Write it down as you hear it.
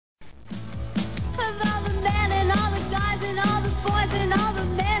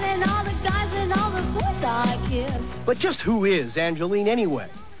But just who is Angelyne anyway?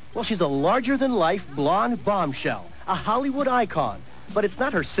 Well, she's a larger-than-life blonde bombshell, a Hollywood icon. But it's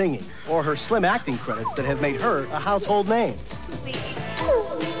not her singing or her slim acting credits that have made her a household name.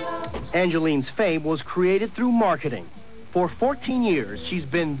 Angelyne's fame was created through marketing. For 14 years, she's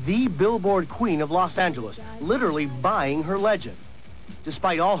been the Billboard queen of Los Angeles, literally buying her legend.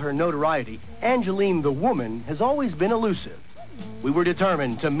 Despite all her notoriety, Angelyne the woman has always been elusive. We were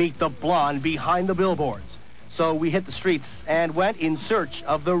determined to meet the blonde behind the billboards. So we hit the streets and went in search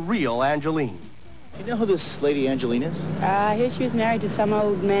of the real Angelyne. Do you know who this lady Angelyne is? I hear she was married to some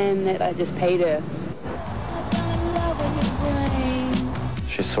old man that I just paid her.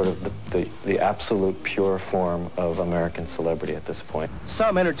 She's sort of the absolute pure form of American celebrity at this point.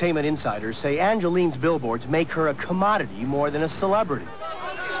 Some entertainment insiders say Angelyne's billboards make her a commodity more than a celebrity.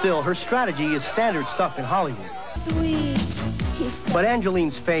 Still, her strategy is standard stuff in Hollywood. But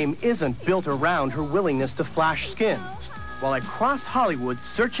Angelyne's fame isn't built around her willingness to flash skin. While I crossed Hollywood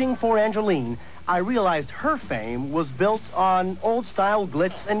searching for Angelyne, I realized her fame was built on old-style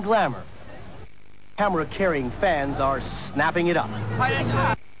glitz and glamour. Camera-carrying fans are snapping it up.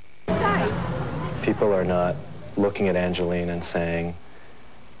 People are not looking at Angelyne and saying,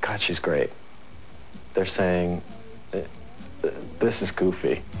 God, she's great. They're saying, this is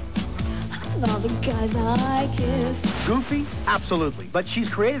goofy. All the guys I kiss. Goofy? Absolutely. But she's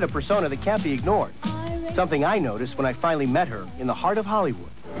created a persona that can't be ignored. Something I noticed when I finally met her in the heart of Hollywood.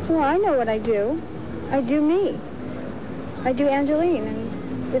 Well, I know what I do. I do me. I do Angelyne,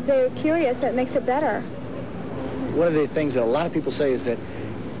 and if they're curious, that makes it better. One of the things that a lot of people say is that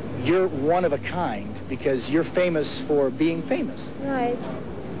you're one of a kind because you're famous for being famous. Right.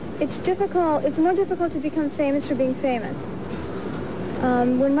 It's difficult. It's more difficult to become famous for being famous.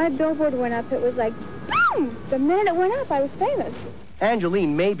 When my billboard went up, it was like, boom! The minute it went up, I was famous.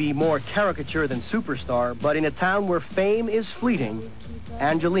 Angelyne may be more caricature than superstar, but in a town where fame is fleeting,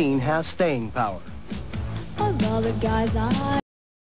 Angelyne has staying power. Of all the guys I